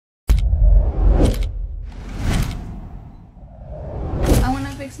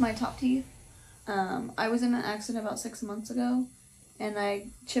fix my top teeth. I was in an accident about 6 months ago, and I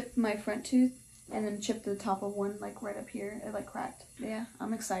chipped my front tooth, and then chipped the top of one, like, right up here. It, like, cracked. Yeah,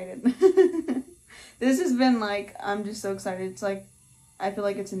 I'm excited. This has been, like, I'm just so excited. It's, like, I feel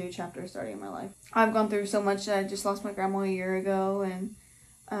like it's a new chapter starting in my life. I've gone through so much. I just lost my grandma a year ago, and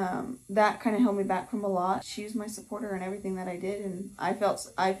that kind of held me back from a lot. She was my supporter in everything that I did, and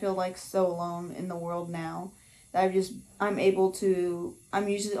I feel like so alone in the world now. I'm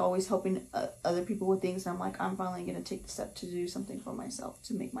usually always helping other people with things, and I'm like, I'm finally going to take the step to do something for myself,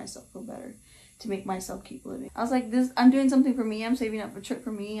 to make myself feel better, to make myself keep living. I was like, I'm doing something for me, I'm saving up a trip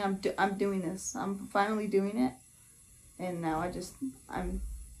for me, I'm doing this, I'm finally doing it, and now I'm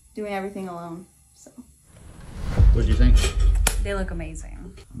doing everything alone, so. What do you think? They look amazing.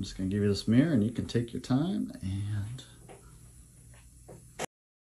 I'm just going to give you this mirror, and you can take your time and